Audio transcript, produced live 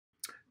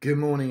Good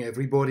morning,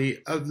 everybody.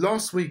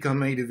 Last week I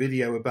made a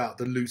video about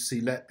the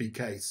Lucy Letby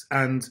case,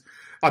 and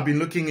I've been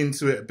looking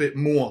into it a bit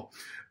more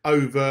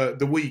over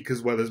the week,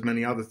 as well as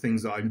many other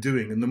things that I'm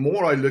doing. And the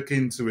more I look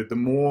into it, the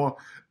more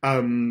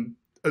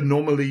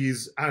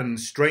anomalies and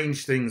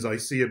strange things I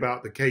see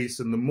about the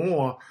case, and the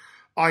more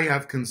I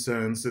have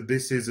concerns that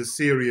this is a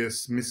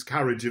serious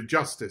miscarriage of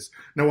justice.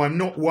 Now, I'm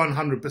not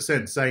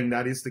 100% saying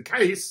that is the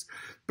case,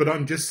 but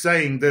I'm just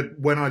saying that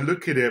when I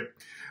look at it,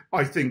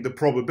 I think the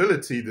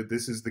probability that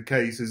this is the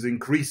case is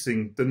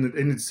increasing, and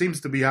it seems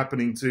to be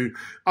happening to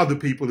other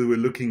people who are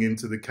looking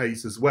into the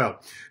case as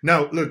well.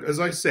 Now, look, as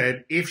I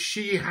said, if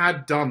she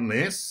had done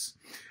this,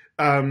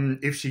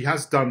 if she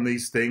has done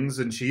these things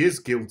and she is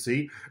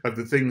guilty of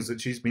the things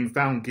that she's been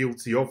found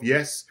guilty of,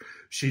 yes,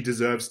 she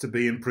deserves to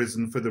be in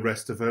prison for the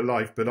rest of her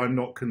life, but I'm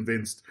not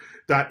convinced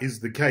that is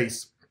the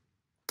case.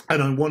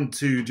 And I want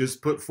to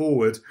just put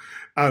forward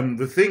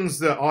the things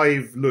that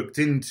I've looked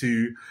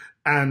into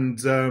and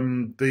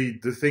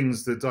the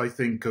things that I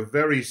think are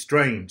very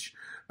strange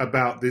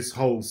about this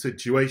whole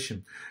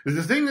situation.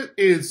 The thing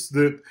is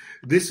that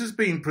this has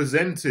been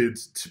presented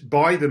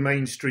by the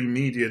mainstream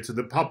media to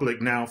the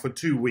public now for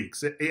 2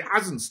 weeks. It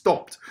hasn't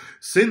stopped.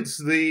 Since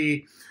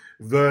the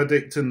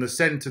verdict and the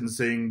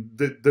sentencing,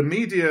 the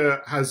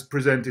media has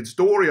presented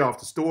story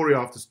after story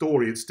after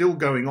story. It's still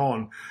going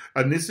on.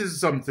 And this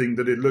is something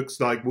that it looks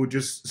like will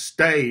just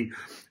stay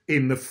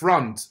in the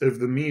front of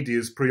the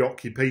media's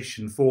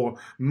preoccupation for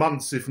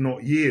months, if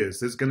not years.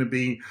 There's going to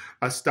be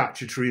a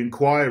statutory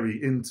inquiry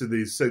into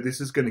this, so this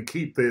is going to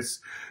keep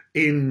this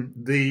in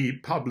the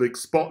public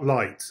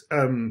spotlight,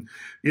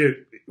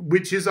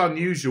 which is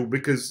unusual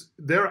because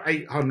there are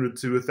 800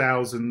 to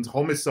 1,000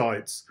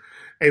 homicides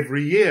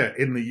every year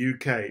in the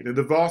UK. Now,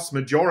 the vast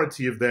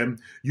majority of them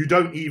you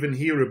don't even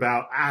hear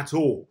about at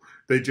all.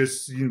 They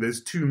just,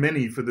 there's too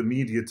many for the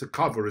media to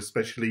cover,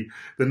 especially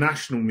the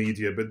national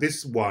media. But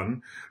this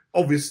one,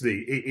 obviously,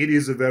 it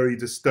is a very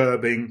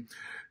disturbing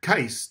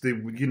case.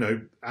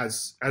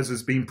 As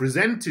has been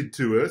presented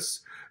to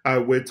us,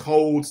 we're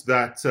told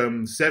that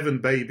 7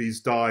 babies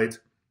died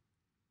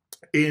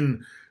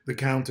in the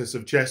Countess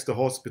of Chester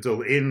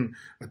Hospital in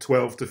a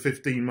 12 to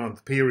 15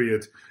 month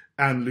period.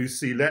 And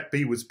Lucy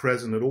Letby was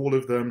present at all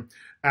of them,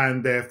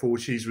 and therefore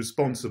she's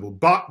responsible.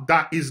 But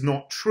that is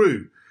not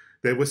true.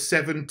 There were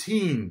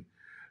 17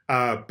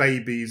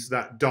 babies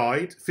that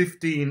died,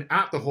 15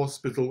 at the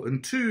hospital,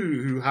 and 2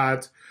 who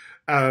had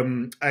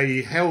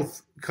a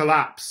health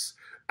collapse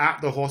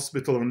at the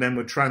hospital and then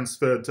were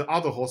transferred to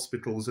other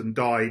hospitals and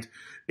died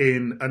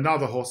in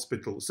another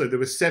hospital. So there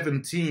were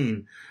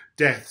 17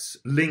 deaths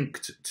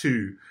linked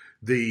to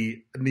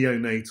the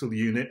neonatal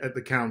unit at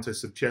the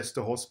Countess of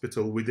Chester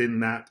Hospital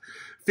within that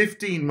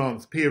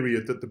 15-month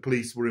period that the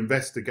police were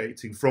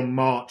investigating from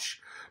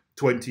March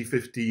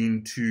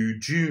 2015 to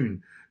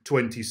June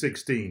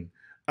 2016.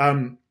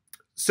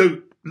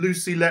 So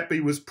Lucy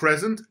Letby was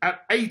present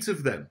at 8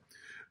 of them.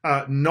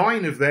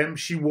 9 of them,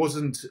 she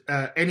wasn't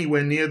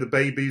anywhere near the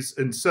babies,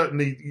 and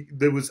certainly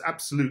there was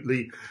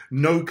absolutely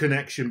no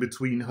connection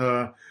between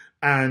her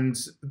and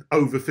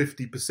over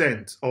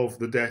 50% of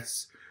the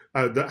deaths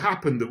that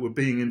happened that were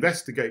being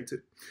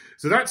investigated.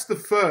 So that's the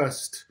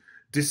first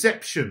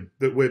deception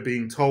that we're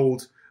being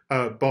told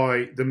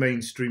by the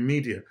mainstream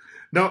media.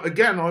 Now,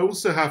 again, I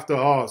also have to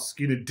ask,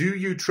 do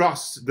you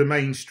trust the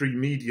mainstream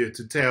media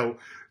to tell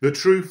the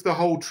truth, the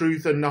whole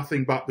truth, and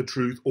nothing but the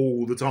truth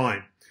all the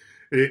time?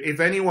 If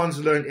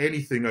anyone's learned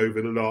anything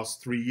over the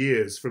last 3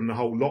 years from the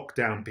whole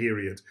lockdown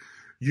period,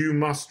 you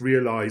must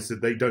realise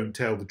that they don't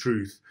tell the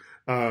truth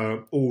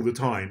all the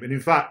time. And in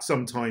fact,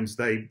 sometimes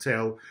they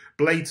tell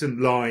blatant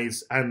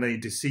lies and they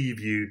deceive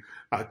you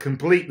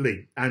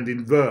completely and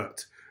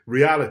invert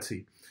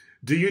reality.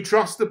 Do you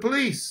trust the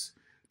police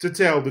to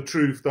tell the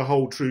truth, the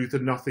whole truth,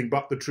 and nothing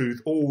but the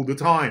truth all the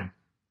time?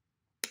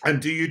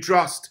 And do you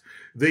trust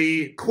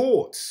the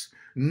courts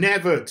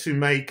never to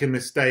make a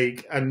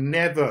mistake and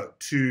never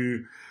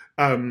to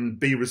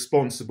be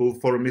responsible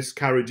for a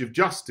miscarriage of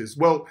justice?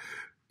 Well,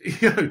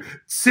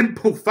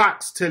 simple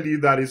facts tell you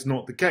that is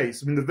not the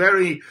case. I mean, the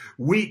very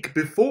week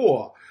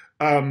before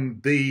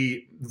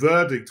the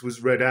verdict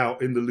was read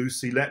out in the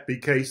Lucy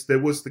Letby case, there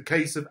was the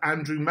case of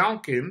Andrew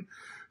Malkin,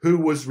 who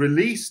was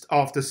released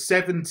after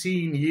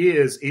 17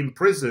 years in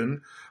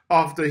prison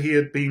after he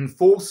had been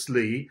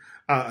falsely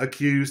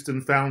accused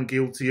and found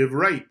guilty of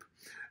rape.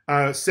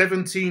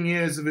 17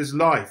 years of his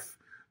life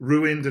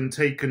ruined and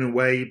taken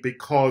away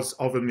because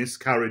of a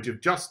miscarriage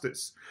of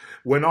justice.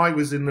 When I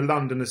was in the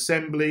London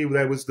Assembly,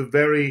 there was the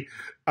very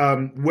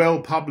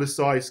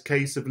well-publicised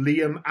case of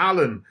Liam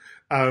Allen,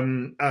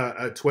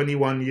 a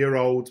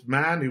 21-year-old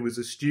man who was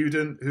a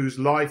student whose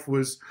life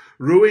was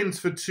ruined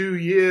for 2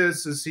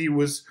 years as he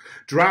was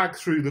dragged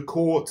through the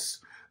courts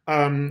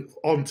on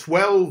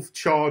 12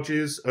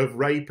 charges of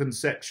rape and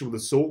sexual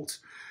assault.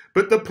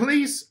 But the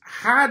police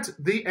had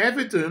the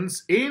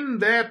evidence in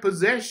their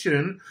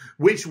possession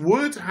which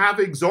would have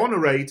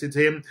exonerated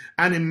him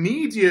and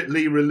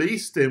immediately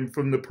released him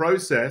from the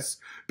process,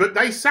 but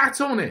they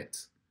sat on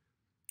it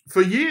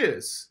for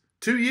years,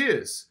 2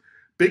 years,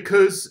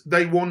 because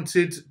they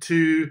wanted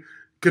to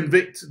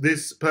convict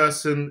this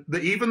person,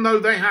 that even though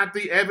they had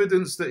the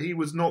evidence that he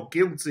was not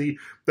guilty,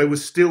 they were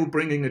still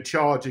bringing a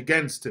charge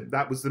against him.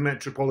 That was the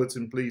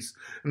Metropolitan Police,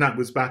 and that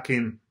was back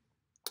in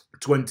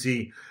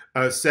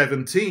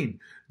 2017.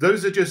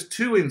 Those are just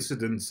two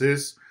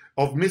incidences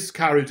of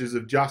miscarriages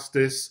of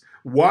justice.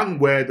 One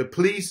where the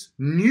police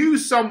knew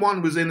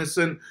someone was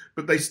innocent,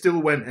 but they still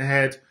went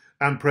ahead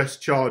and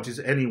pressed charges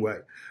anyway.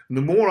 And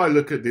the more I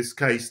look at this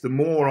case, the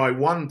more I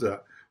wonder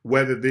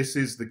whether this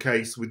is the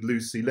case with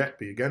Lucy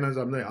Letby. Again, as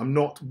I'm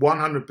not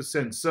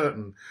 100%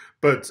 certain,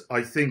 but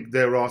I think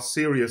there are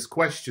serious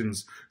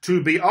questions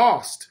to be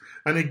asked.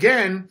 And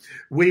again,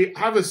 we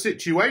have a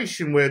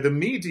situation where the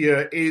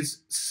media is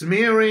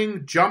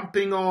smearing,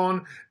 jumping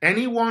on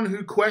anyone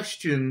who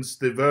questions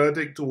the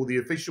verdict or the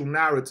official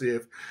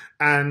narrative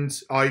and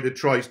either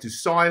tries to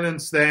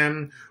silence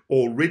them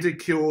or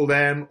ridicule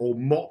them or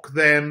mock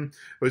them,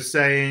 or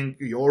saying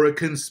you're a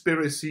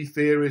conspiracy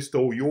theorist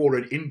or you're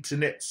an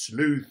internet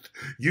sleuth,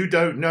 you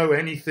don't know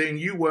anything,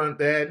 you weren't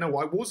there. No,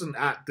 I wasn't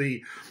at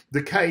the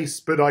case,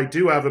 but I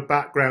do have a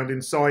background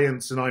in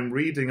science and I'm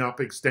reading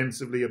up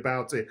extensively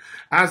about it,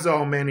 as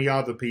are many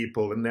other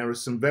people, and there are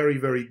some very,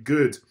 very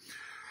good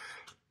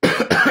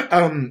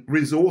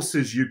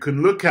resources you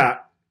can look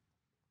at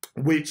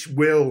which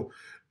will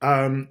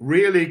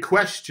really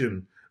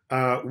question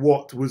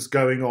what was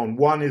going on.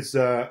 One is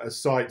a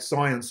site,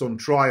 Science on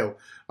Trial.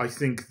 I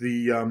think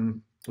the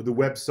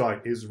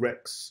website is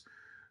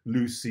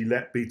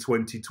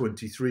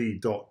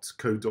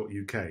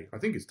rexlucyletby2023.co.uk. I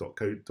think it's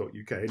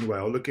 .co.uk. Anyway,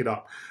 I'll look it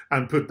up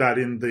and put that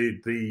in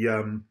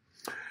the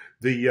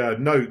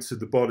notes at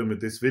the bottom of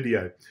this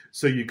video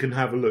so you can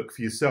have a look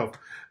for yourself.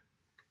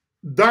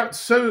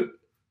 So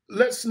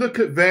let's look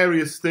at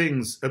various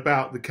things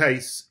about the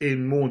case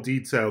in more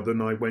detail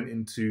than I went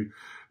into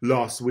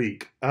last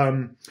week.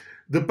 The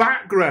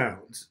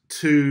background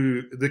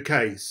to the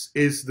case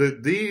is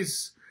that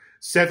these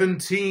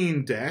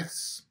 17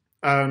 deaths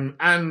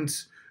and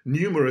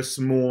numerous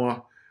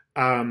more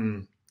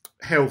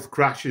health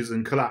crashes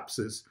and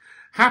collapses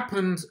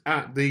happened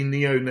at the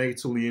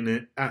neonatal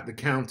unit at the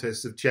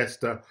Countess of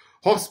Chester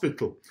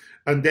Hospital.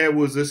 And there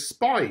was a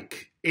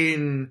spike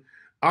in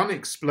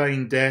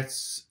unexplained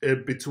deaths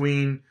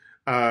between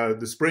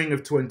the spring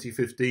of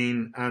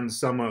 2015 and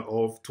summer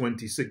of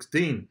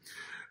 2016.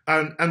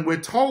 And we're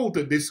told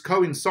that this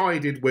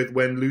coincided with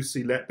when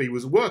Lucy Letby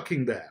was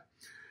working there.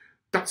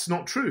 That's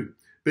not true,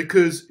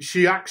 because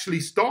she actually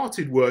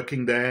started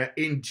working there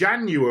in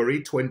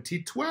January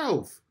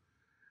 2012.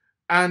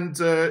 And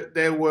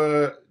there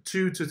were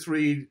 2 to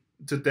 3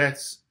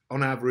 deaths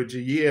on average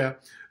a year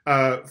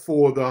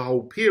for the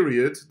whole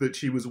period that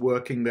she was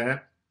working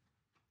there.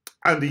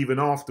 And even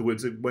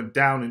afterwards, it went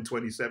down in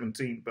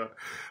 2017, but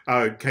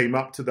came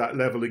up to that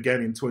level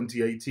again in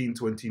 2018,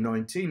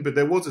 2019. But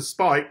there was a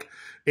spike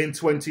in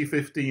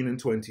 2015 and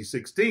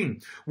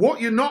 2016.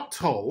 What you're not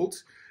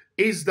told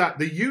is that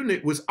the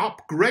unit was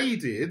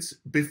upgraded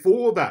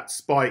before that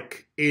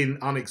spike in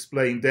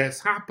unexplained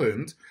deaths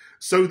happened,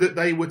 so that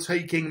they were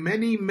taking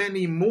many,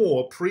 many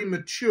more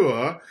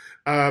premature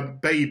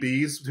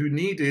babies who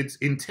needed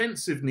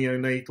intensive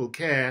neonatal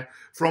care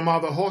from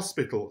other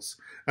hospitals.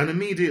 And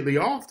immediately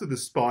after the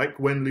spike,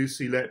 when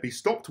Lucy Letby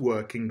stopped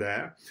working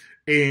there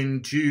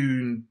in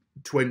June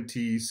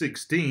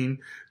 2016,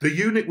 the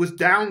unit was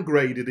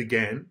downgraded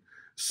again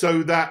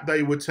so that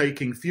they were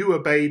taking fewer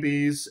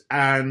babies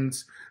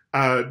and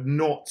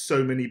not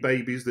so many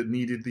babies that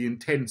needed the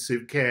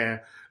intensive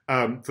care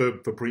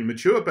for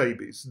premature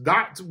babies.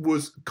 That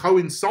was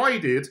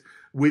coincided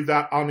with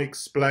that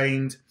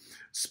unexplained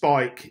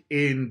spike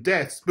in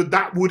deaths, but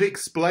that would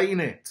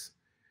explain it.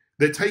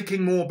 They're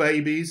taking more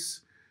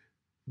babies,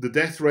 the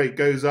death rate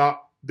goes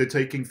up. They're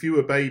taking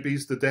fewer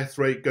babies, the death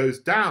rate goes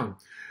down.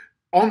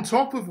 On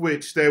top of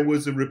which, there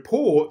was a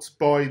report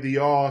by the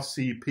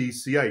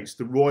RCPCH,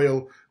 the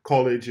Royal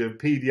College of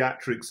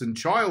Paediatrics and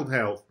Child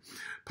Health,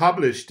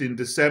 published in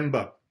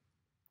December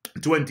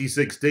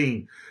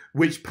 2016,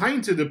 which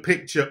painted a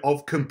picture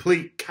of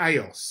complete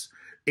chaos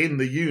in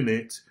the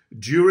unit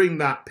during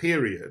that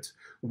period,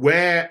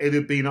 where it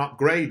had been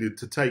upgraded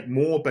to take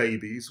more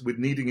babies with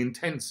needing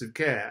intensive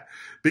care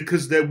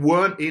because there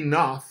weren't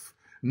enough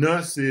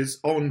nurses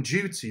on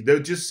duty. There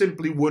just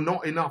simply were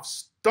not enough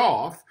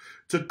staff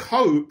to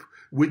cope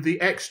with the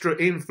extra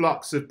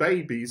influx of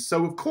babies.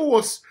 So, of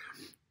course,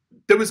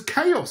 there was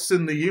chaos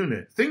in the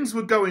unit. Things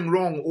were going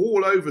wrong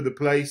all over the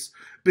place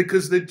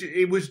because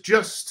it was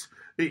just,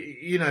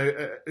 you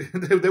know,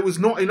 there was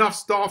not enough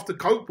staff to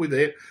cope with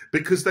it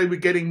because they were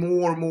getting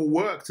more and more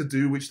work to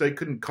do, which they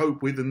couldn't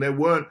cope with, and there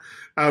weren't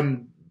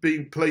there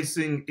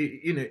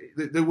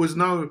was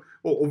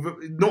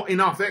not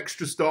enough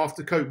extra staff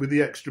to cope with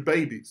the extra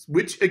babies,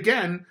 which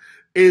again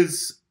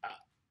is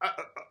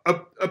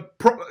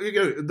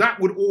that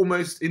would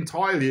almost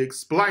entirely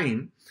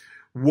explain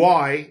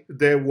why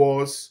there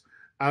was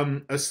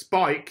a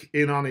spike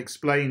in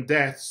unexplained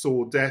deaths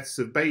or deaths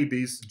of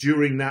babies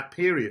during that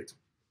period.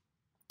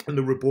 And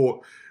the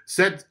report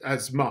said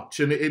as much,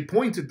 and it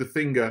pointed the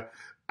finger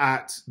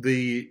at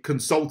the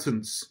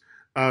consultants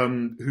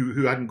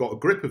who hadn't got a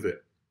grip of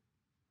it.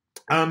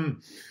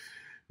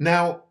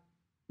 Now,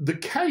 the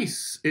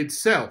case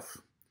itself,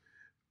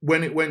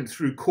 when it went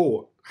through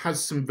court,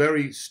 has some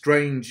very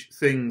strange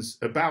things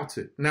about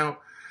it. Now,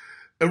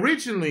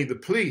 originally, the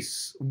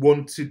police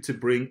wanted to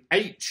bring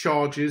 8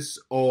 charges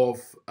of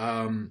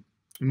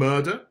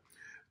murder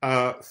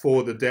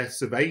for the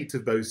deaths of 8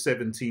 of those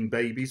 17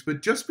 babies.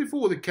 But just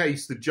before the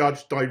case, the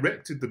judge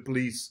directed the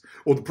police,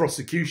 or the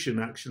prosecution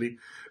actually,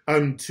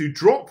 to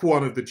drop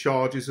one of the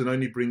charges and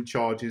only bring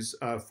charges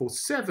for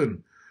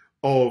 7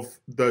 of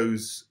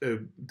those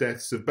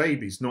deaths of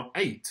babies, not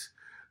 8,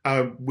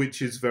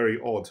 which is very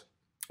odd.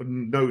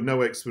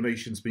 No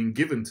explanation's been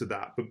given to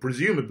that, but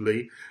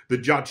presumably the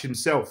judge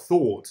himself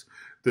thought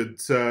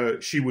that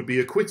she would be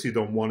acquitted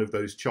on one of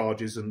those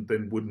charges and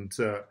then wouldn't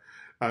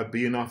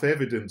be enough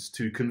evidence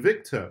to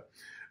convict her.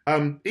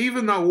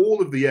 Even though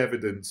all of the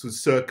evidence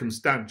was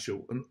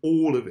circumstantial, and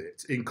all of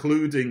it,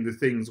 including the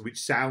things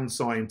which sound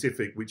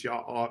scientific, which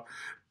are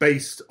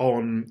based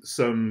on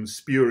some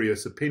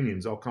spurious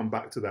opinions. I'll come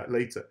back to that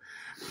later.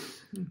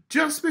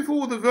 Just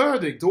before the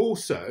verdict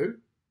also,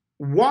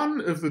 one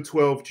of the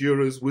 12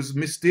 jurors was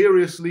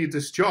mysteriously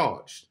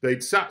discharged.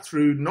 They'd sat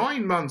through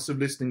 9 months of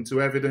listening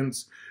to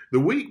evidence.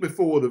 The week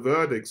before the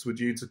verdicts were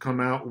due to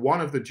come out,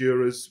 one of the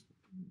jurors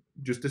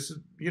just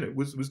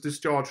was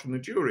discharged from the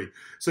jury.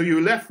 So you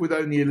were left with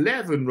only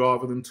 11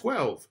 rather than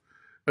 12.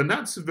 And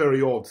that's a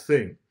very odd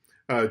thing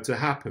to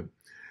happen.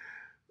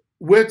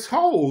 We're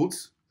told,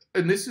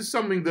 and this is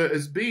something that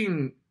has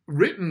been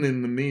written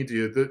in the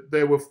media, that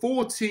there were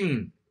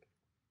 14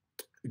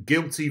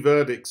 guilty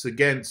verdicts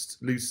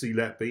against Lucy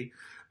Letby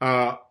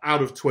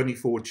out of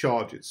 24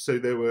 charges. So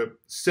there were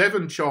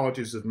 7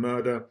 charges of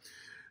murder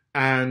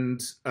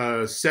and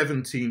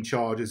 17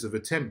 charges of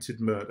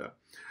attempted murder.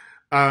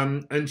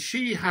 And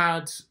she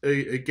had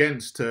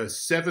against her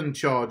 7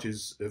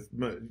 charges of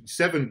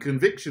 7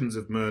 convictions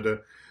of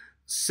murder,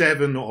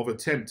 7 of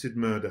attempted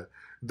murder.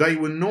 They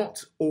were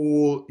not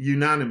all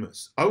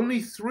unanimous.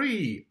 Only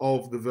 3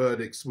 of the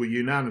verdicts were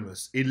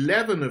unanimous.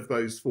 11 of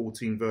those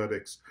 14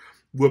 verdicts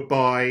were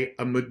by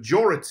a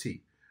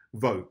majority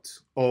vote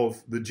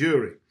of the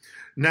jury.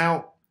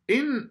 Now,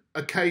 in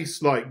a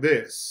case like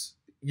this,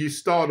 you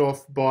start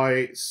off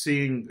by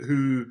seeing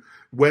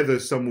whether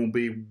someone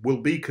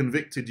will be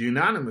convicted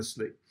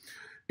unanimously.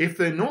 If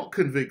they're not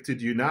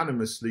convicted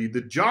unanimously,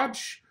 the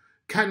judge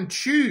can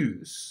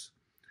choose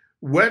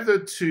whether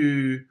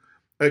to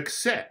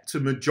accept a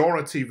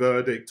majority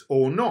verdict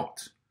or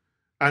not.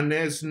 And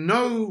there's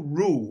no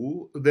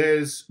rule,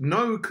 there's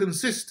no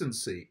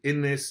consistency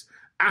in this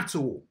at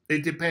all.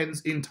 It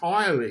depends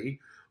entirely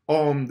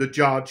on the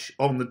judge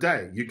on the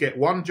day. You get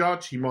one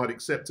judge, he might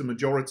accept a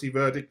majority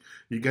verdict.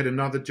 You get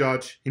another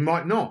judge, he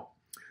might not.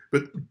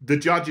 But the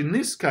judge in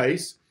this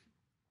case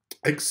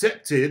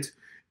accepted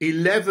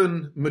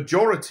 11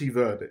 majority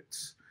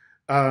verdicts,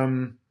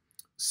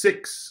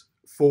 6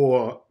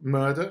 for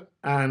murder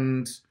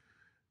and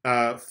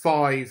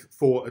 5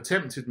 for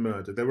attempted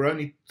murder. There were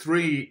only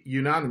 3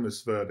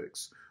 unanimous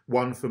verdicts,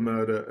 1 for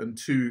murder and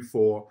 2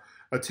 for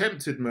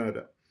attempted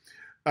murder.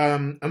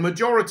 A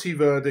majority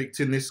verdict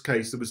in this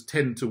case, there was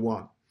 10 to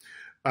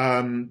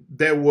 1.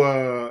 There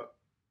were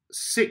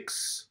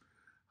 6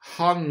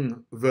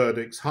 hung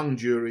verdicts, hung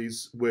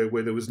juries, where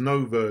there was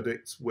no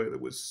verdicts, where there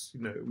was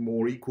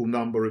more equal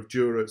number of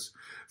jurors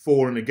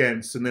for and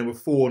against, and there were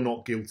 4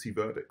 not guilty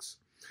verdicts.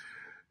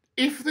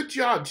 If the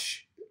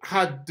judge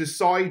had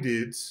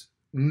decided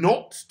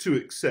not to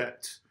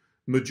accept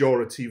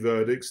majority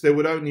verdicts, there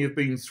would only have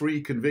been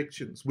 3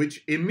 convictions,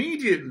 which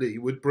immediately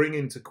would bring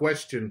into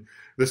question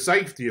the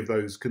safety of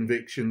those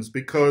convictions,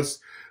 because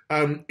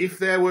if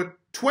there were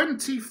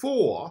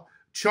 24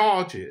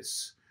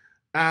 charges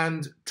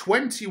and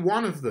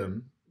 21 of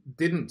them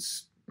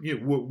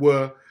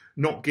were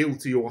not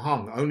guilty or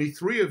hung, only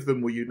 3 of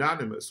them were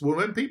unanimous, well,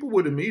 then people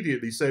would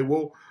immediately say,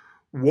 well,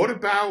 what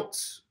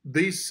about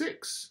these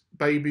 6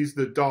 babies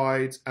that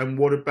died, and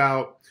what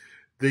about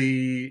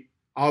the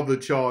other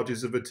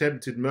charges of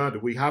attempted murder?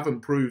 We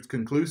haven't proved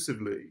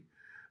conclusively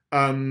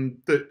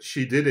that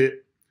she did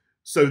it.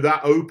 So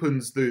that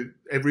opens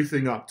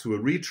everything up to a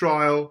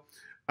retrial,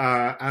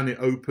 and it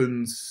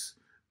opens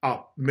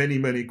up many,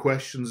 many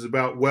questions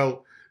about,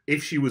 well,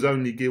 if she was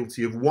only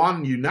guilty of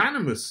one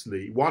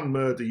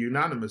murder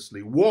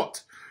unanimously,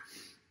 what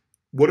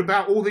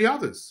about all the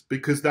others?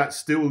 Because that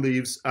still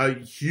leaves a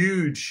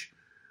huge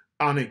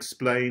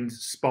unexplained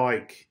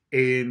spike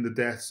in the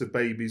deaths of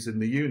babies in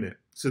the unit.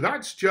 So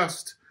that's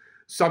just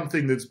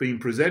something that's been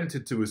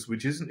presented to us,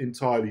 which isn't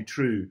entirely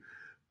true.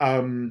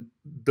 The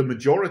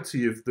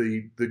majority of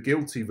the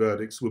guilty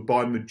verdicts were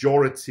by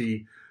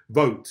majority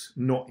vote,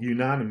 not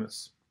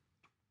unanimous.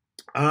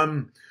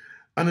 And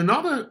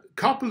another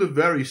couple of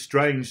very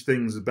strange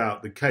things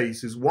about the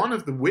case is one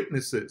of the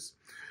witnesses,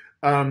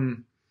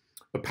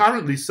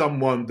 apparently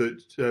someone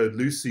that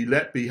Lucy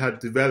Letby had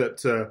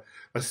developed a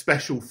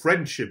special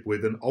friendship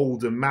with, an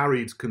older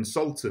married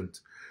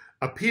consultant,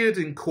 appeared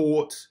in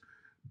court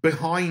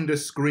behind a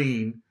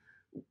screen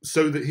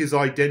so that his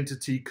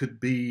identity could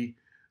be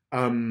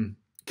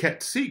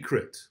kept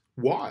secret.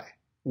 Why?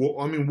 Well,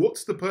 I mean,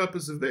 what's the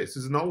purpose of this?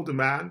 He's an older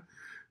man,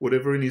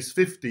 whatever, in his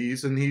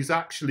 50s, and he's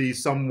actually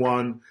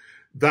someone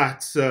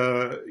that,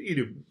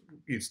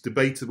 it's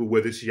debatable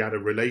whether she had a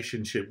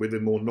relationship with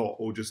him or not,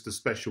 or just a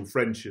special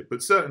friendship,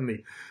 but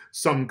certainly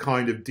some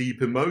kind of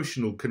deep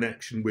emotional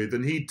connection with,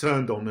 and he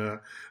turned on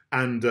her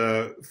and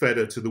fed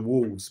her to the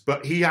wolves.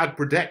 But he had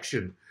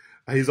protection.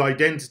 His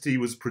identity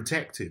was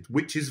protected,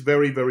 which is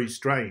very, very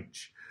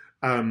strange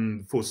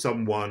for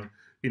someone,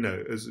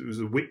 as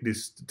a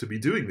witness to be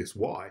doing this.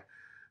 Why?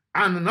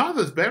 And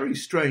another very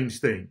strange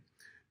thing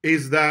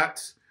is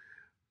that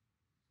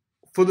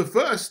for the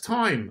first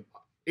time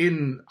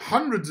in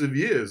hundreds of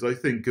years, I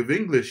think, of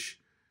English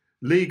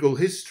legal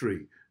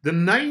history, the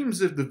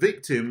names of the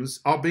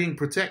victims are being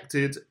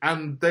protected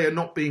and they are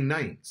not being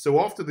named. So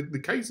after the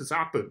case has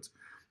happened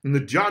and the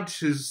judge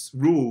has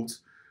ruled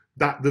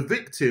that the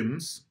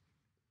victims,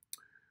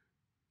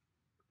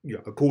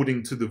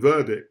 according to the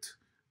verdict,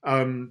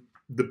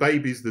 the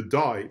babies that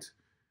died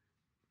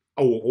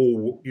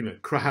or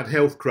had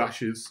health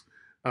crashes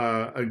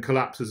and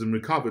collapses and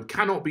recovered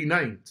cannot be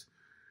named.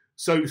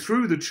 So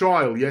through the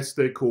trial, yes,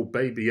 they're called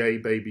baby A,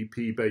 baby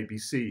P, baby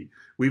C.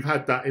 We've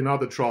had that in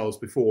other trials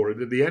before.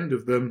 And at the end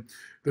of them,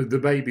 the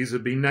babies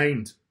have been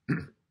named.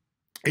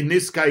 In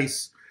this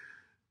case,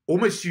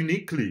 almost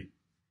uniquely,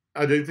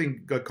 I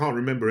can't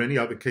remember any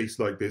other case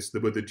like this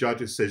where the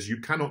judge says you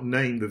cannot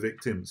name the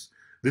victims.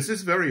 This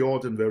is very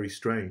odd and very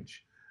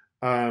strange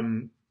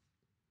and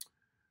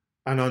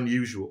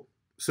unusual.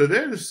 So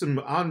there's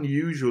some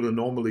unusual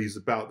anomalies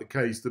about the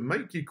case that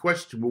make you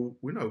question,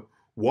 well,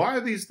 why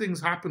are these things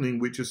happening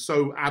which are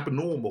so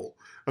abnormal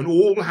and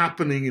all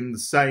happening in the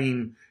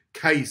same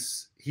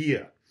case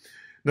here?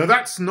 Now,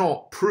 that's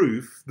not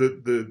proof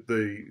that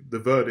the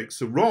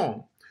verdicts are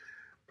wrong,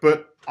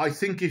 but I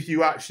think if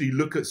you actually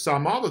look at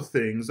some other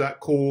things, that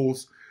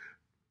calls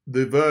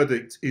the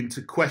verdict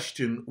into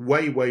question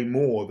way, way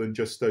more than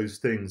just those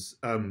things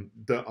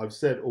that I've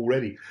said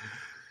already.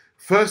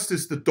 First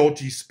is the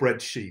dodgy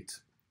spreadsheet.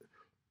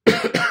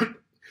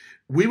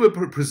 We were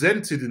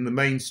presented in the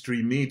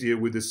mainstream media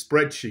with a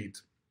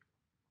spreadsheet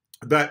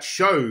that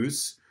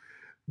shows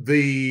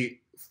the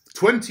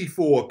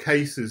 24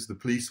 cases the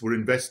police were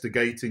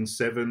investigating,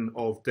 7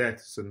 of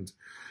deaths and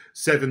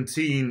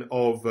 17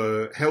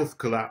 of health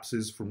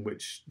collapses from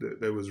which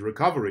there was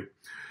recovery.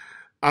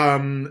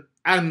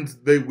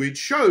 Which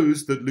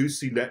shows that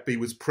Lucy Letby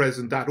was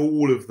present at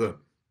all of them.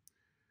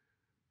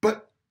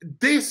 But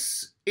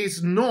this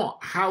is not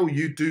how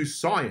you do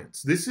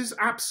science. This is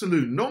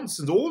absolute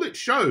nonsense. All it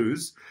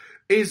shows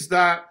is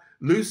that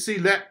Lucy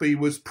Letby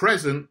was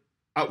present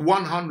at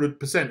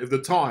 100% of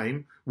the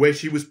time where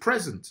she was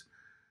present.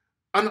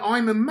 And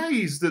I'm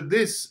amazed that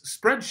this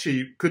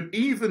spreadsheet could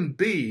even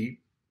be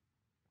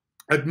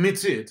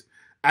admitted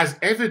as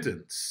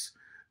evidence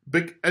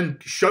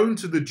and shown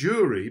to the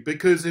jury,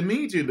 because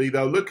immediately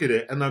they'll look at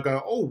it and they'll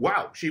go, oh,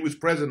 wow, she was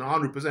present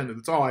 100% of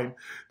the time.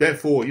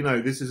 Therefore,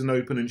 this is an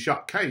open and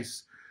shut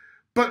case.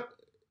 But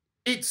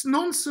it's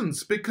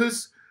nonsense,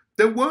 because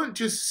there weren't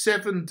just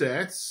 7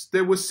 deaths,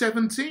 there were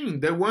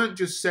 17. There weren't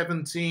just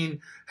 17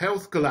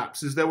 health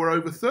collapses, there were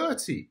over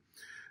 30.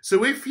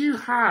 So if you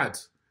had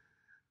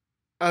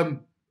a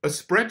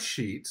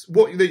spreadsheet,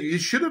 what it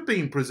should have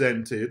been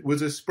presented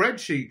was a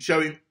spreadsheet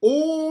showing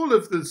all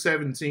of the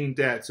 17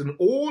 deaths and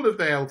all of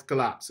the health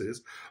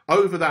collapses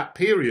over that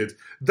period.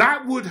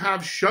 That would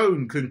have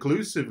shown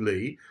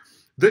conclusively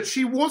that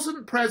she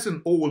wasn't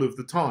present all of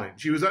the time.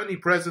 She was only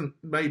present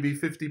maybe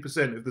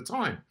 50% of the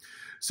time.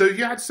 So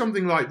you had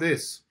something like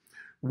this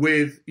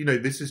with,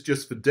 this is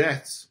just for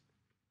deaths,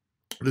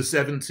 the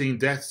 17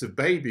 deaths of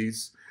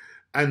babies,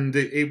 and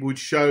it would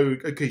show,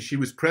 okay, she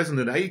was present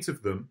at 8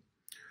 of them,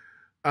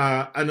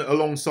 and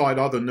alongside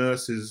other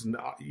nurses,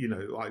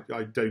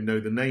 I don't know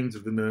the names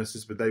of the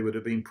nurses, but they would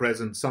have been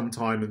present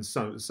sometime and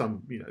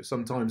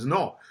sometimes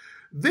not.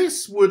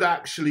 This would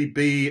actually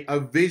be a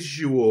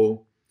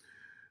visual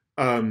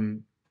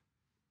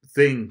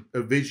thing,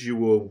 a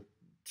visual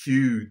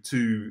cue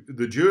to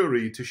the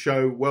jury to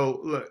show, well,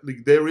 look,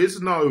 there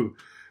is no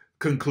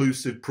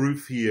conclusive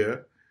proof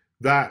here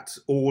that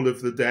all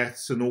of the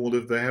deaths and all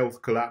of the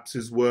health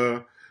collapses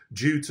were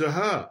due to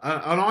her.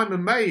 And I'm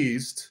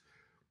amazed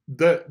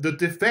that the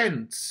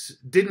defense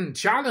didn't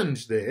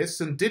challenge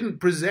this and didn't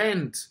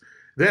present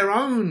their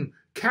own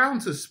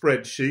counter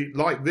spreadsheet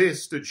like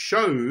this that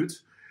showed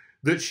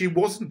that she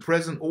wasn't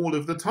present all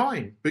of the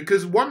time.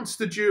 Because once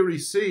the jury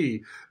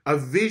see a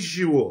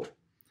visual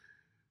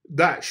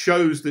that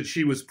shows that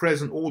she was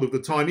present all of the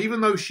time, even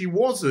though she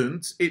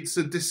wasn't, it's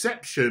a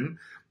deception.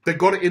 They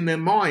got it in their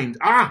mind.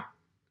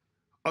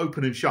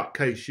 Open and shut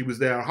case. She was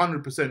there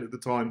 100% of the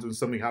times when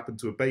something happened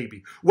to a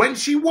baby, when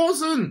she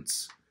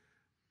wasn't.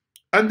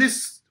 And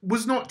this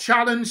was not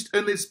challenged,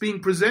 and it's being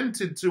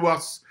presented to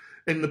us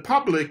in the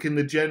public, in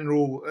the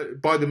general,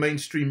 by the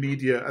mainstream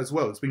media as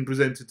well. It's being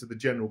presented to the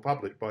general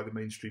public by the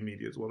mainstream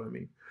media is what I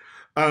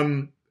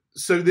mean.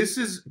 So this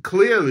is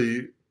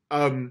clearly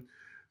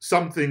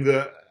something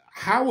that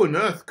how on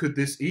earth could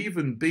this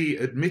even be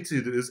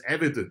admitted as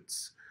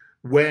evidence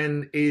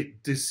when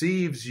it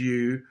deceives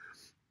you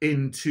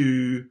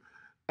into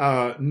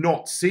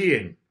not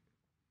seeing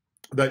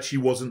that she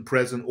wasn't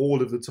present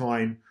all of the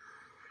time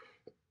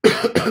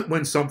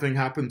when something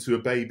happened to a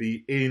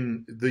baby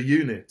in the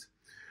unit?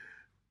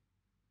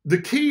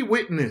 The key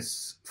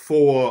witness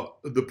for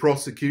the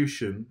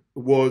prosecution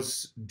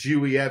was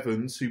Dewey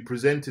Evans, who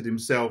presented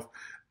himself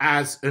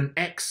as an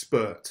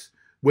expert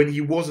when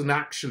he wasn't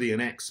actually an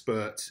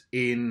expert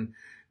in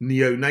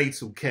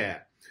neonatal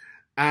care.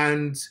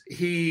 And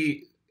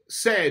he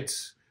said,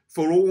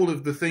 for all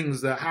of the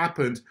things that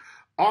happened,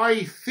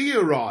 I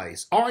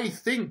theorize, I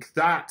think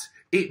that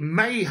it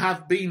may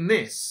have been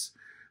this.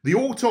 The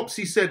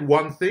autopsy said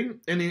one thing,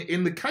 and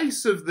in the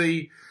case of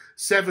the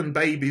 7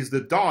 babies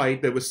that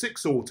died, there were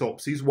 6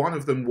 autopsies. One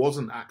of them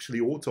wasn't actually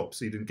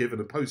autopsied and given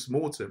a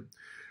post-mortem.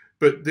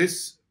 But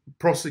this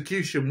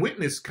prosecution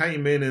witness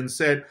came in and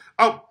said,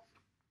 oh,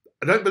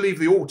 I don't believe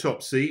the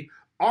autopsy.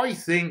 I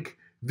think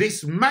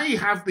this may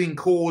have been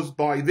caused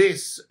by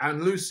this,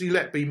 and Lucy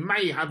Letby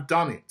may have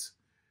done it.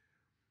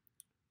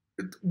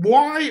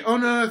 Why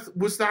on earth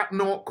was that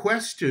not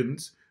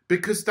questioned?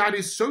 Because that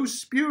is so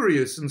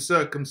spurious and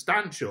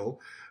circumstantial.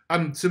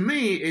 To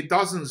me, it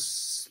doesn't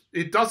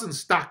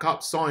stack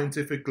up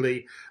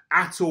scientifically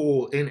at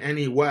all in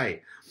any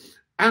way.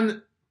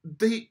 And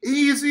the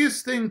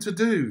easiest thing to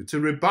do to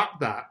rebut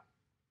that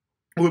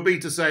would be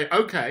to say,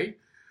 okay,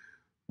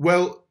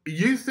 well,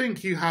 you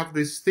think you have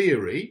this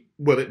theory.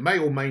 Well, it may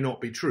or may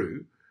not be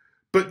true,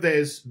 but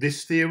there's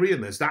this theory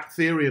and there's that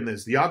theory and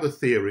there's the other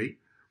theory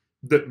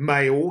that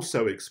may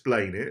also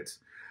explain it.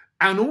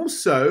 And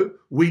also,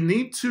 we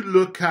need to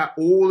look at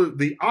all of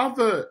the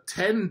other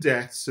 10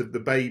 deaths of the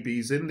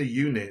babies in the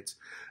unit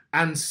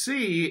and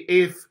see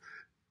if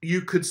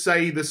you could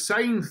say the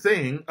same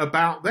thing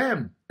about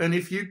them. And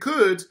if you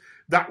could,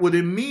 that would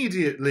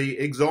immediately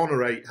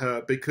exonerate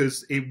her,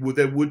 because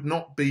there would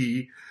not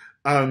be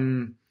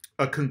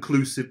a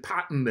conclusive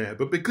pattern there.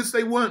 But because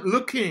they weren't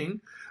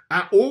looking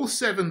at all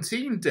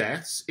 17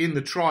 deaths in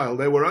the trial,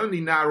 they were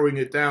only narrowing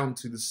it down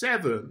to the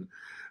 7.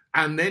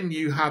 And then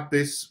you have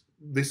this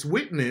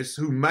witness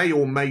who may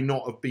or may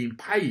not have been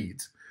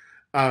paid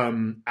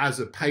as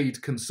a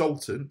paid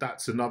consultant.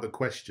 That's another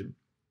question.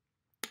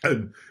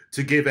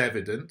 To give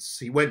evidence.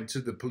 He went to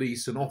the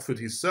police and offered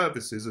his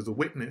services as a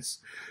witness.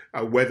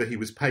 Whether he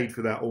was paid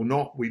for that or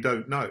not, we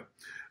don't know.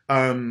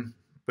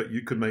 But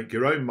you can make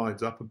your own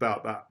minds up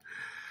about that.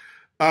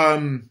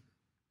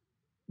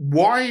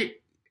 Why?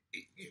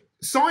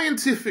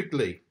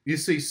 Scientifically, you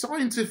see,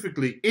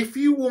 scientifically, if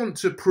you want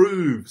to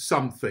prove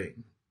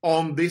something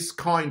on this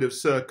kind of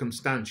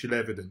circumstantial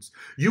evidence,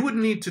 you would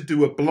need to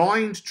do a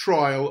blind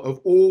trial of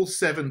all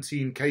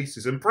 17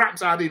 cases and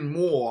perhaps add in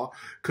more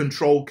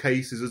control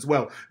cases as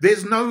well.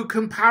 There's no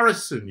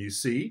comparison, you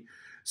see.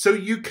 So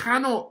you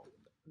cannot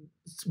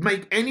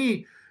make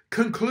any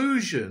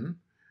conclusion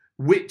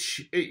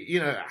which,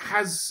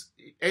 has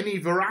any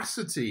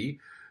veracity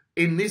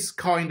in this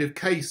kind of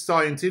case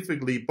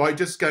scientifically by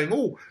just going,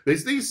 oh,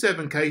 there's these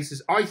 7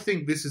 cases, I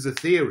think this is a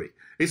theory.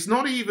 It's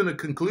not even a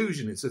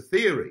conclusion, it's a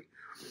theory.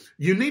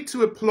 You need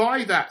to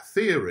apply that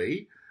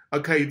theory,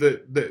 okay,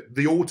 that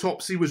the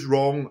autopsy was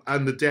wrong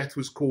and the death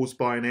was caused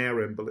by an air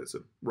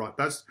embolism. Right,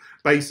 that's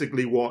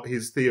basically what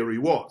his theory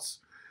was.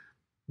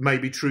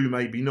 Maybe true,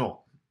 maybe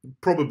not.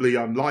 Probably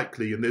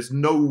unlikely, and there's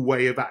no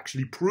way of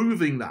actually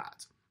proving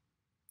that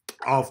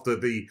after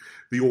the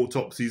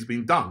autopsy's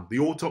been done. The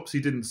autopsy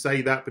didn't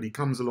say that, but he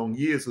comes along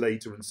years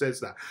later and says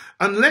that.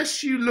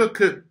 Unless you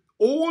look at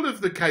all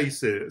of the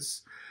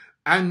cases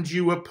and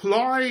you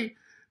apply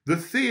the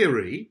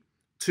theory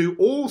to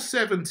all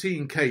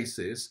 17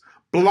 cases,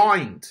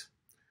 blind.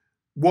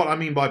 What I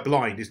mean by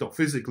blind is not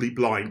physically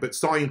blind, but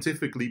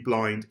scientifically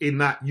blind, in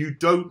that you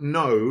don't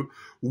know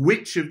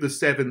which of the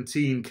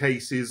 17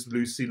 cases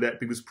Lucy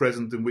Letby was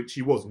present and which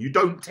she wasn't. You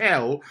don't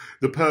tell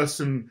the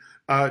person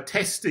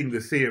testing the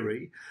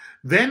theory.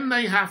 Then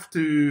they have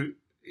to,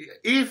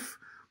 if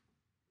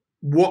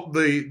what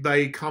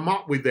they come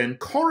up with then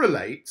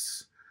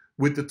correlates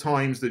with the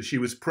times that she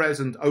was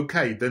present,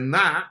 okay, then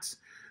that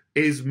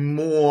is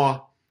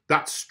more...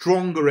 that's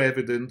stronger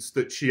evidence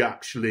that she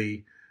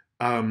actually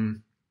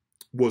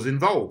was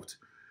involved.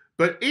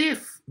 But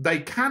if they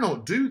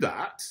cannot do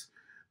that,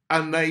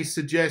 and they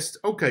suggest,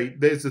 okay,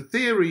 there's a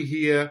theory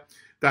here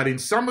that in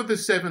some of the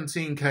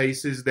 17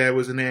 cases there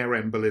was an air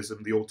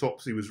embolism, the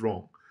autopsy was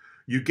wrong.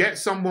 You get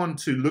someone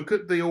to look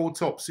at the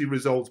autopsy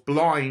results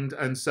blind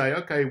and say,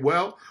 okay,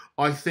 well,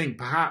 I think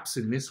perhaps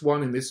in this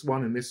one, in this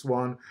one, in this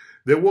one,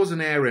 there was an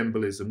air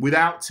embolism,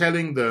 without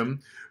telling them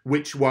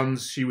which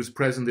ones she was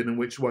present in and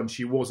which ones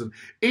she wasn't.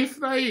 If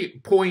they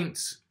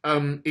point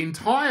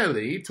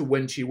entirely to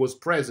when she was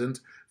present,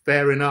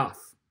 fair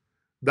enough.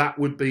 That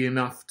would be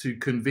enough to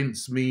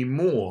convince me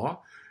more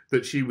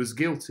that she was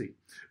guilty.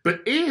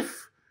 But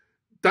if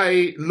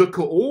they look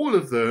at all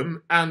of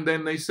them and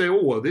then they say,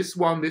 oh, well, this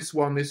one, this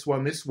one, this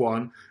one, this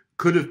one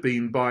could have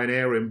been by an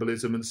air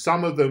embolism, and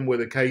some of them were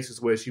the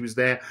cases where she was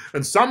there,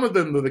 and some of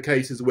them were the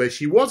cases where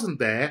she wasn't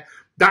there,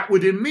 that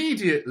would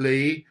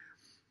immediately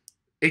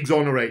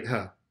exonerate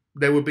her.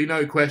 There would be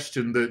no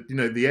question that, you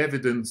know, the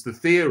evidence, the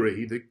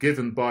theory that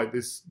given by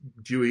this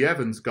Dewey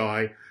Evans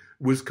guy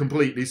was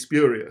completely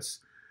spurious.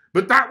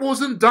 But that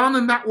wasn't done,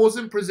 and that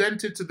wasn't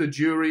presented to the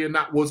jury, and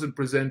that wasn't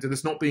presented.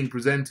 It's not being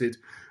presented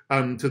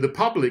to the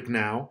public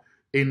now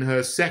in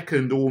her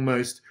second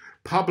almost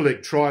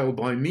public trial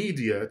by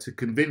media to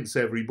convince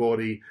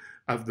everybody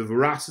of the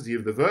veracity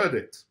of the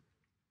verdicts.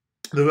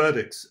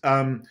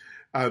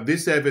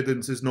 This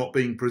evidence is not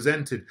being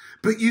presented.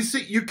 But you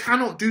see, you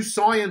cannot do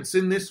science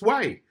in this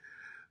way.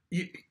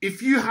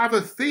 If you have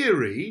a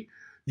theory,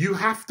 you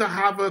have to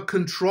have a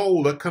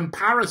control, a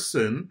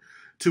comparison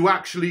to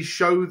actually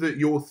show that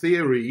your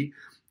theory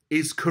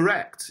is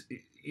correct.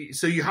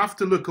 So you have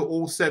to look at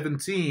all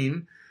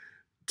 17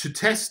 to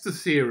test the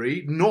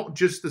theory, not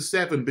just the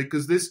 7,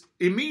 because this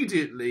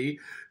immediately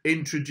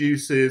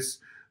introduces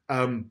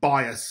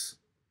bias.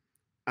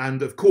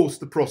 And of course,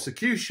 the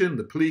prosecution,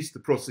 the police, the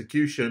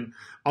prosecution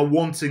are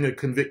wanting a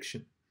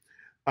conviction.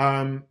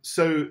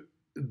 So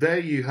there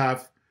you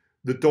have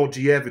the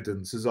dodgy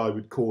evidence, as I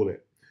would call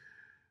it.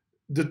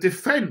 The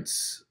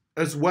defense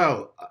as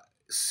well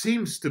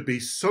seems to be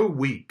so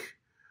weak.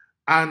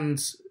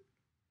 And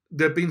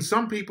there have been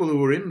some people who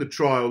were in the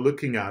trial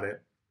looking at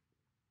it.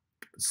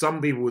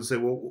 Some people would say,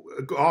 well,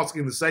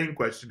 asking the same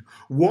question,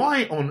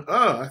 why on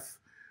earth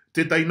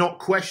did they not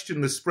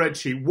question the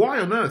spreadsheet? Why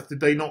on earth did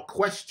they not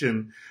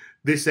question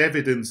this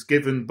evidence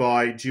given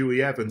by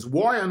Dewey Evans?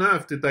 Why on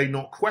earth did they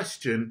not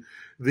question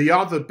the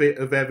other bit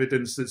of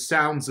evidence that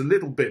sounds a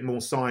little bit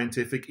more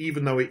scientific,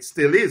 even though it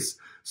still is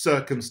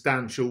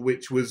circumstantial,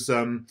 which was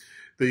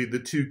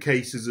the 2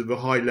 cases of a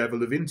high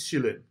level of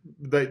insulin?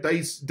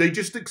 They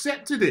just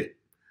accepted it.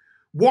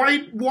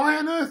 Why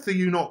on earth are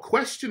you not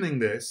questioning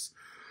this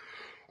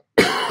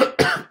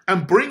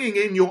and bringing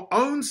in your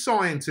own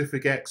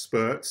scientific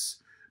experts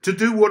to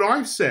do what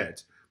I've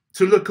said,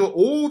 to look at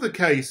all the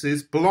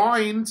cases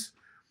blind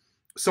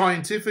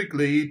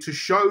scientifically to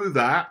show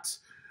that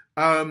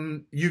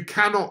you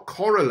cannot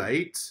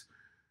correlate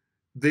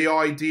the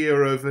idea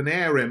of an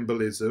air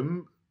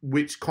embolism,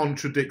 which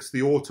contradicts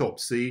the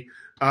autopsy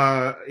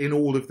in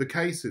all of the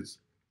cases.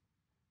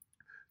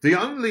 The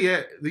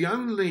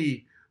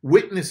only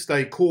witness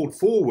they called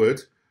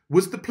forward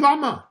was the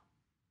plumber.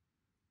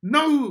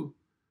 No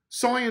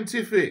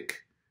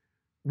scientific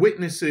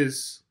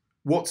witnesses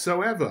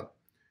whatsoever.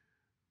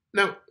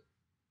 Now,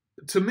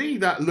 to me,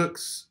 that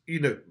looks,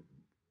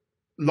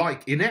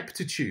 like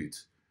ineptitude.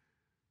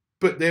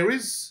 But there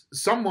is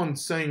someone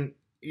saying,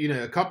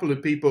 a couple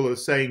of people are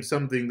saying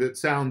something that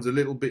sounds a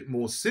little bit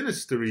more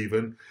sinister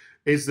even,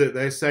 is that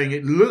they're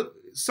saying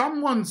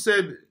someone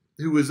said,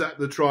 who was at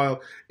the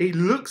trial, it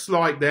looks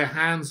like their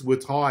hands were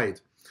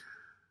tied.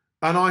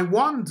 And I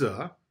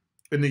wonder,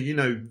 and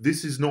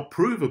this is not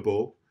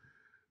provable,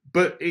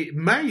 but it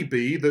may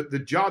be that the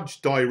judge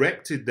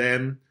directed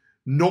them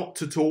not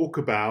to talk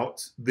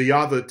about the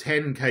other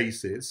 10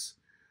 cases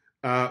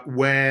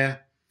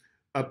where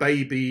a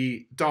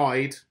baby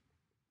died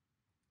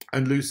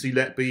and Lucy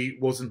Letby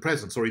wasn't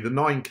present. Sorry, the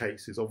 9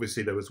 cases.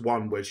 Obviously, there was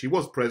one where she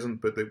was present,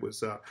 but it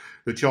was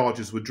the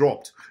charges were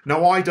dropped.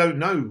 Now, I don't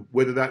know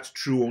whether that's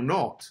true or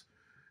not,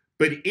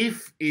 but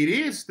if it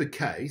is the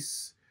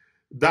case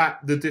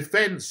that the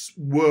defence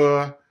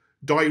were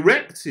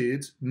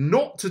directed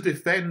not to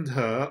defend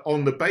her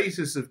on the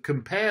basis of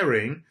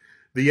comparing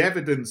the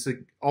evidence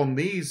on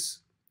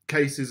these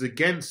cases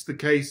against the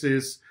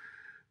cases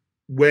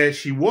where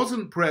she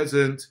wasn't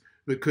present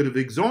that could have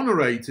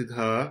exonerated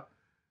her,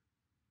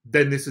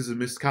 then this is a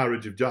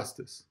miscarriage of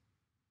justice.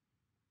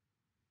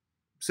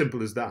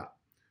 Simple as that.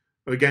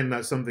 Again,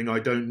 that's something I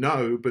don't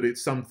know, but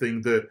it's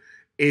something that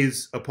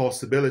is a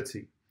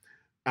possibility.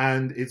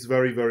 And it's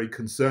very, very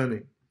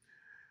concerning.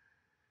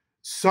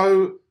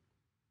 So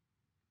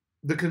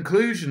the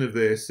conclusion of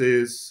this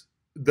is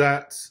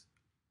that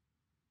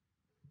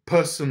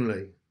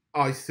personally,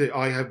 I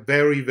have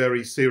very,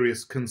 very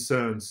serious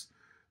concerns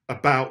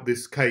about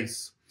this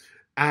case.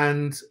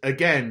 And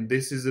again,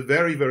 this is a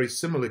very, very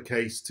similar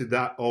case to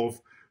that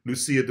of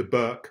Lucia de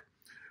Burke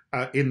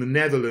in the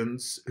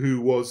Netherlands,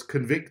 who was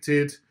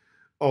convicted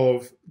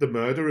of the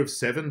murder of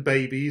 7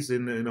 babies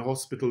in a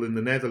hospital in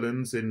the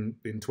Netherlands in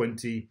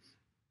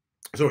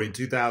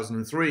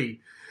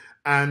 2003.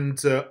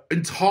 And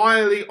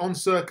entirely on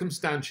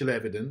circumstantial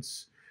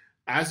evidence,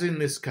 as in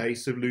this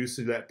case of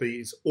Lucy Letby,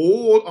 it's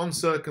all on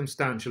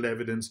circumstantial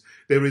evidence.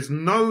 There is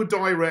no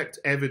direct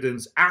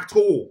evidence at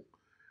all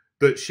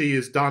that she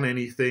has done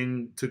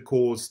anything to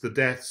cause the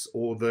deaths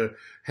or the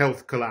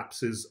health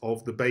collapses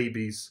of the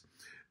babies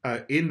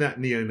in that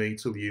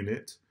neonatal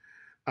unit.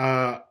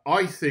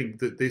 I think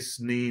that this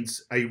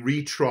needs a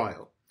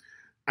retrial,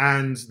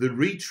 and the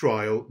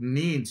retrial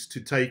needs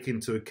to take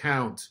into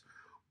account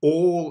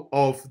all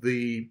of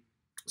the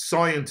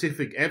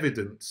scientific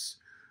evidence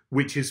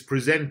which is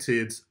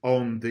presented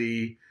on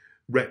the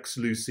Rex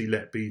Lucy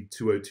Letby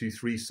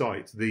 2023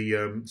 site,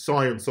 the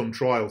Science on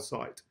Trial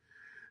site.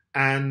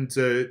 And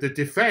the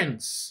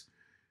defence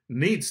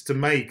needs to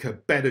make a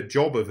better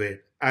job of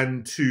it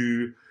and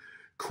to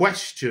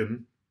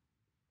question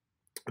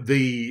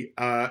the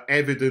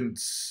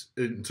evidence,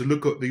 and to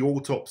look at the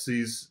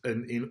autopsies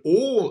and in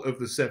all of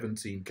the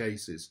 17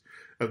 cases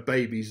of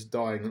babies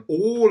dying,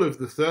 all of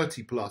the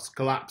 30 plus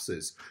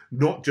collapses,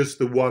 not just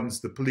the ones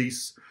the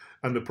police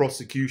and the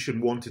prosecution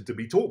wanted to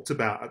be talked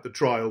about at the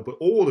trial, but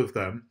all of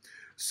them,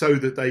 so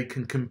that they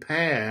can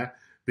compare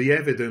the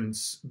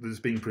evidence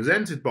that's being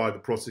presented by the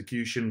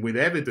prosecution with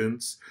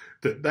evidence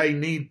that they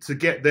need to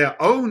get their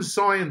own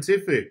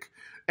scientific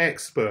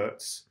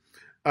experts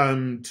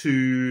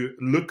to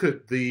look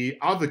at the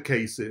other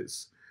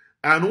cases,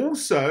 and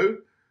also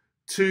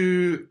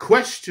to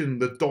question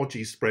the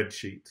dodgy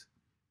spreadsheet,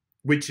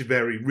 which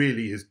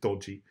really is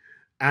dodgy,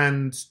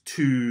 and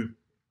to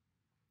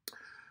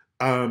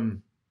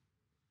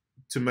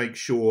make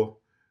sure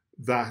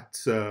that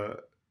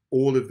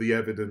all of the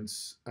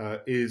evidence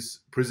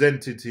is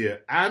presented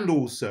here, and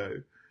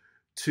also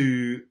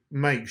to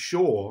make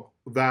sure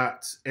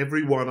that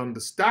everyone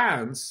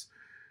understands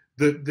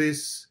that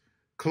this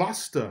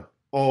cluster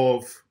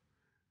of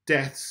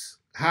deaths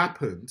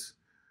happened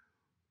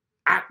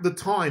at the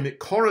time. It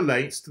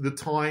correlates to the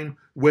time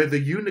where the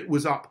unit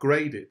was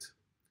upgraded.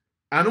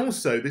 And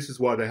also, this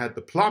is why they had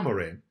the plumber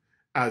in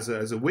as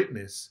a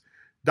witness,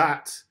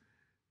 that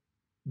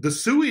the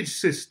sewage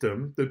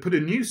system, they put a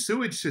new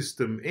sewage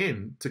system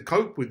in to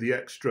cope with the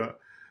extra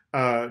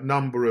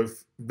number of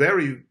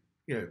very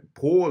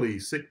poorly,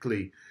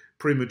 sickly,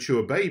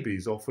 premature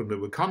babies often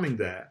that were coming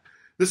there.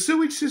 The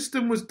sewage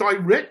system was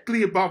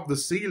directly above the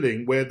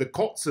ceiling where the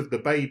cots of the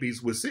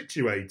babies were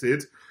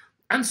situated,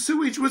 and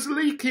sewage was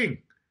leaking.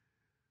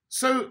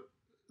 So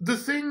the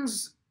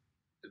things,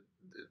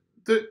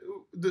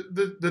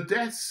 the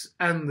deaths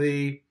and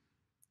the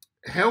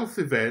health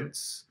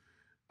events,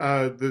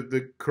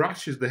 the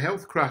crashes, the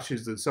health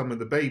crashes that some of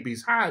the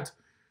babies had,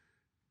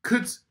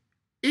 could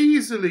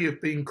easily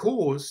have been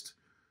caused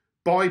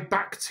by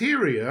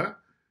bacteria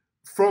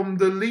from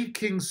the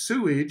leaking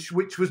sewage,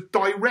 which was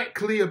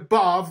directly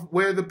above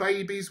where the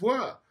babies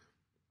were.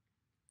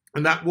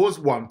 And that was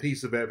one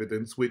piece of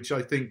evidence which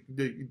I think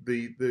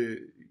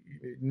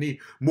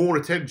more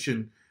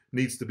attention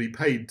needs to be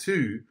paid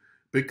to,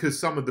 because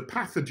some of the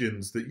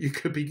pathogens that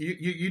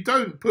you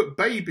don't put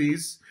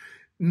babies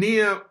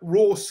near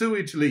raw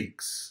sewage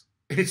leaks.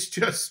 It's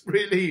just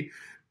really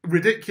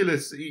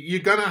ridiculous. You're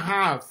going to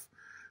have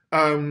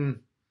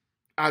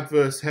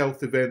adverse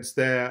health events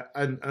there,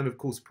 and of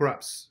course,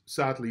 perhaps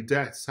sadly,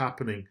 deaths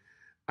happening.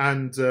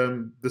 And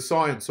the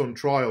Science on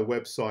Trial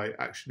website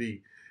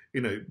actually,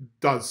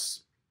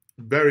 does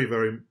very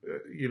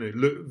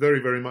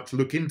much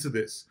look into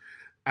this,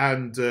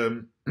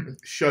 and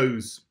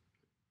shows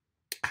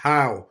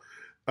how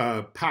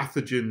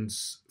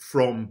pathogens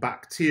from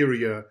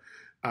bacteria,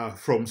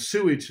 from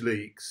sewage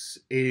leaks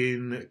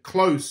in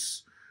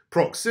close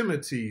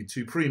proximity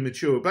to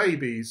premature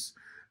babies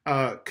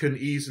can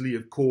easily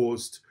have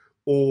caused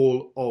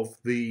all of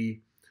the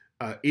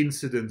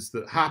incidents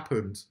that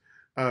happened,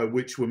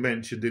 which were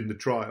mentioned in the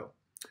trial.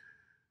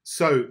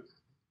 So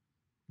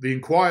the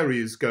inquiry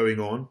is going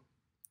on,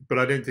 but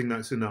I don't think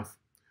that's enough.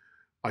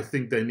 I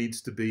think there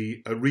needs to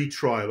be a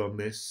retrial on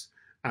this,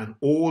 and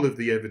all of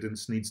the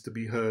evidence needs to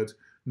be heard,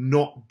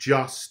 not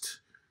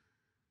just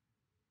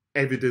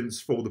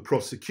evidence for the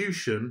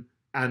prosecution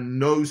and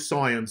no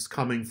science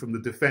coming from the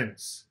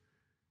defense.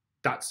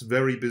 That's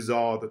very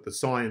bizarre that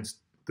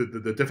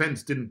the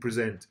defense didn't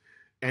present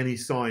any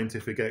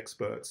scientific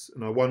experts.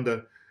 And I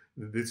wonder,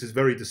 this is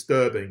very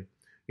disturbing,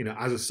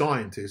 as a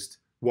scientist,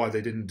 why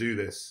they didn't do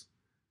this.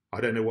 I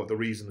don't know what the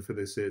reason for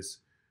this is,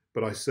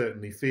 but I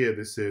certainly fear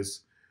this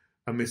is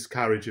a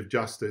miscarriage of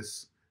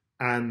justice,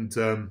 and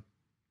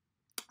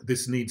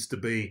this needs to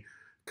be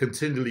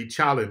continually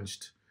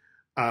challenged,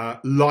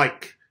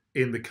 like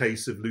in the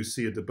case of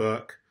Lucia de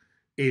Burke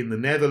in the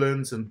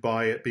Netherlands, and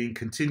by it being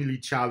continually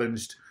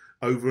challenged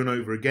over and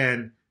over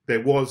again.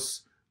 There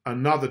was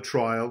another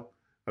trial,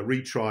 a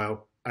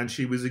retrial, and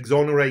she was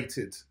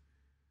exonerated.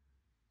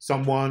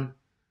 Someone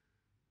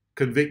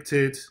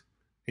convicted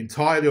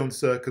entirely on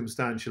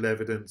circumstantial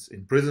evidence,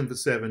 in prison for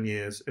 7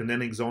 years, and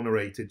then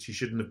exonerated. She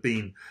shouldn't have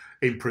been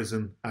in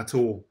prison at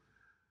all.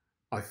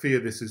 I fear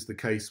this is the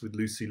case with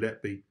Lucy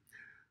Letby.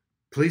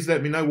 Please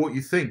let me know what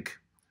you think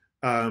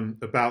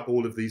about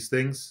all of these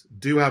things.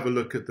 Do have a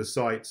look at the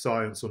site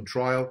Science on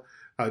Trial.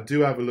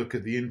 Do have a look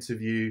at the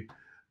interview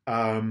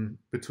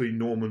between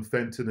Norman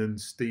Fenton and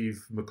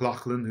Steve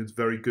McLachlan, who's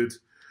very good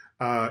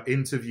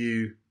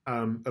interview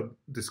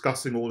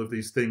discussing all of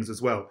these things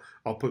as well.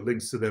 I'll put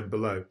links to them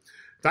below.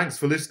 Thanks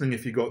for listening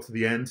if you got to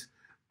the end,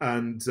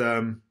 and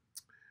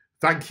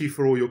thank you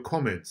for all your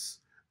comments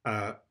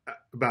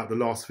about the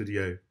last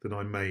video that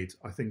I made.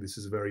 I think this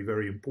is a very,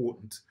 very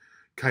important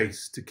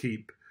case to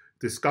keep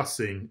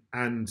discussing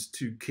and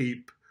to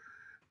keep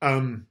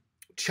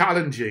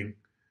challenging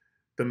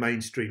the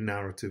mainstream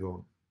narrative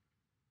on.